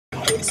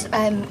It's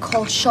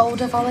called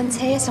Shoulder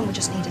Volunteers, and we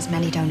just need as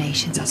many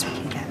donations as we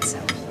can get,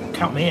 so...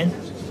 Count me in.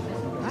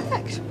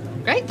 Perfect.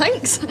 Great,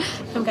 thanks.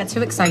 Don't get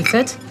too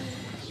excited.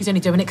 He's only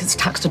doing it because it's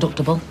tax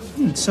deductible.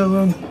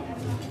 So,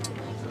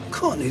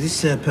 Courtney, this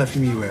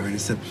perfume you're wearing,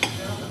 it's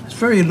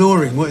very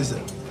alluring. What is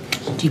it?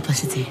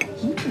 Duplicity.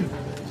 You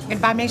can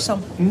buy me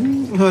some.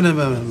 Oh, no,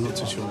 I'm not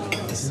too sure.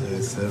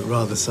 It's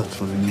rather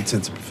subtle, and you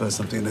tend to prefer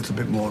something a little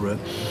bit more,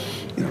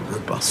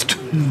 robust.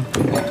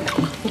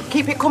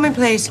 Keep it coming,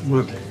 please.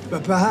 Well,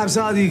 but perhaps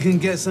Aadi can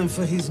get some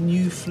for his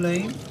new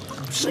flame?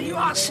 So you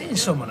are seeing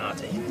someone,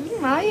 Aadi?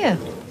 Are you?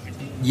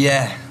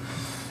 Yeah.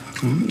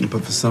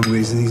 But for some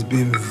reason, he's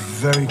being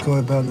very coy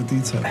about the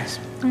details.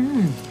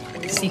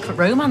 Secret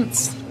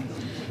romance.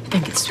 I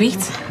think it's sweet.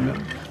 Yeah.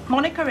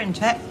 Monica,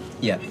 isn't it?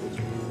 Yeah.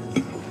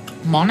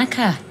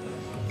 Monica.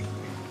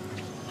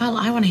 Well,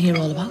 I want to hear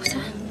all about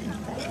her.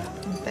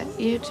 I bet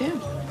you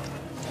do.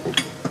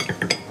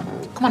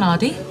 Come on,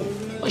 Aadi.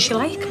 What's she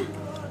like?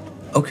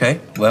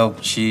 Okay, well,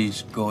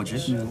 she's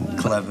gorgeous,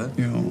 clever,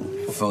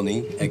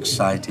 funny,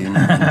 exciting,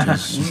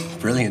 just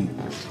brilliant.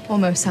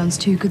 Almost sounds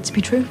too good to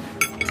be true.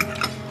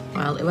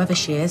 Well, whoever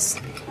she is,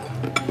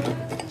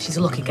 she's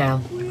a lucky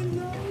girl.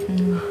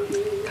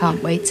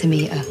 Can't wait to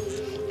meet her.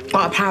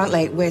 But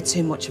apparently we're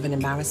too much of an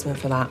embarrassment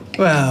for that.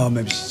 Well,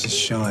 maybe she's just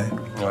shy.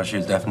 No,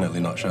 she's definitely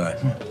not shy.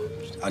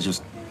 I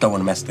just don't want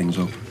to mess things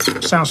up.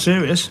 Sounds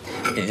serious.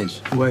 It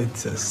is.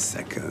 Wait a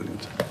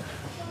second.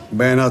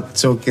 We're not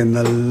talking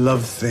the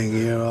love thing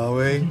here, are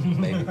we?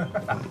 Maybe.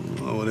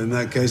 Oh, well, in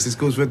that case, this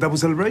calls for a double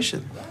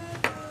celebration.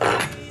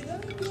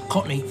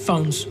 Courtney,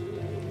 phones.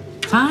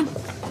 Fine.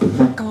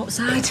 Go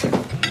outside.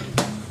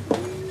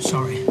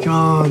 Sorry. Come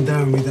on,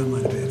 Darren, we don't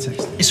mind a bit of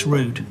texting. It's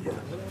rude.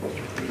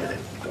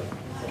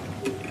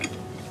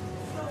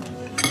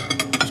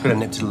 Just got a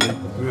nip to the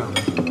loo.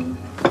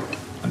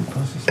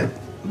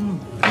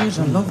 These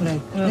are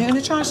lovely. Are you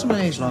going to try some of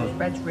these, love?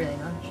 Bread's really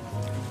nice.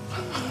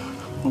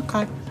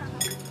 Okay.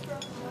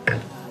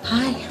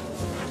 Hi.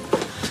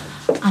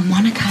 I'm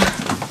Monica.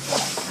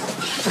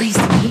 Pleased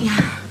to meet you.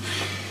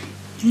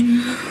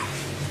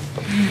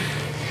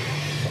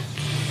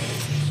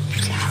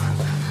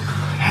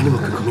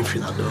 Anyone can come in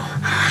through that door.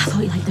 I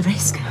thought you liked the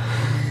risk.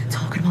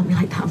 Talking about me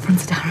like that in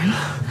front of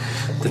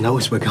Darren. They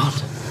notice we're gone.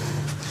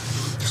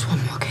 Just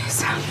one more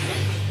kiss.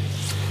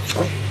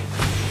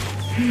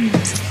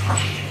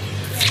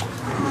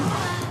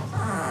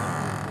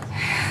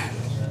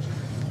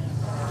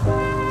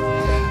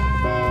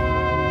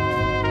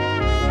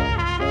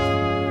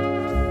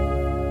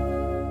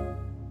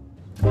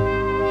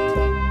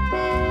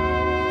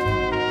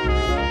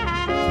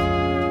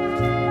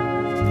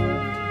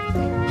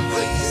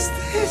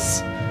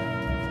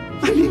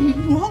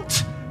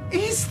 What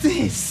is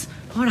this?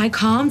 All right,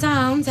 calm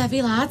down,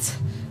 Debbie, lad.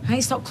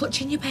 Right, stop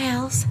clutching your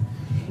pearls.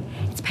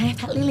 It's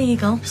perfectly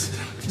legal. Is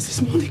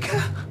this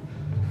Monica?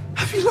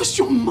 Have you lost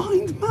your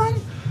mind, man?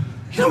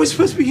 You know, we're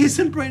supposed to be here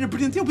celebrating a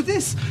brilliant deal, but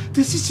this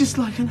is just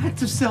like an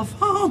act of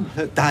self-harm.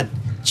 Dad,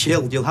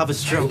 chill. You'll have a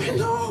stroke.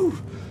 No,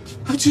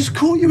 I just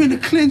caught you in a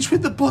clinch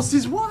with the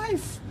boss's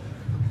wife.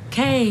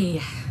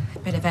 Okay,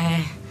 bit of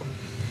a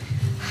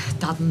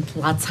dad and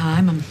lad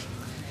time. I'm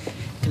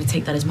gonna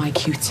take that as my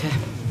cue to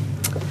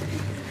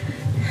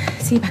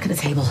see you back at the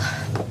table,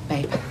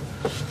 babe.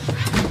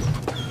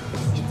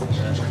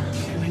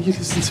 Can you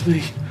listen to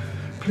me,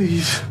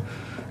 please?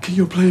 Okay,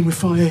 you're playing with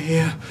fire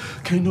here.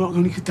 Okay, not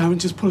only could Darren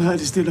just pull out of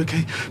this deal,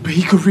 okay, but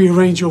he could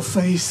rearrange your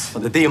face.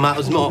 But the deal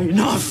matters more.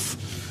 Enough!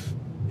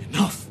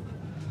 Enough!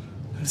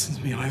 Listen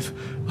to me,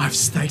 I've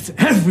staked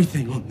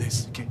everything on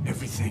this, okay,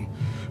 everything.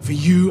 For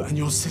you and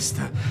your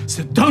sister.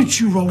 So don't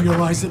you roll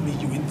your eyes at me,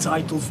 you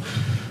entitled...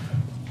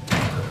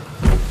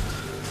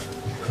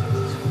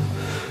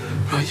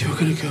 Right, you're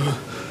gonna go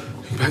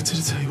back to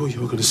the table,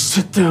 you're gonna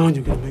sit down,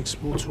 you're gonna make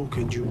small talk,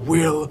 and you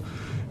will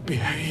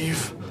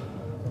behave.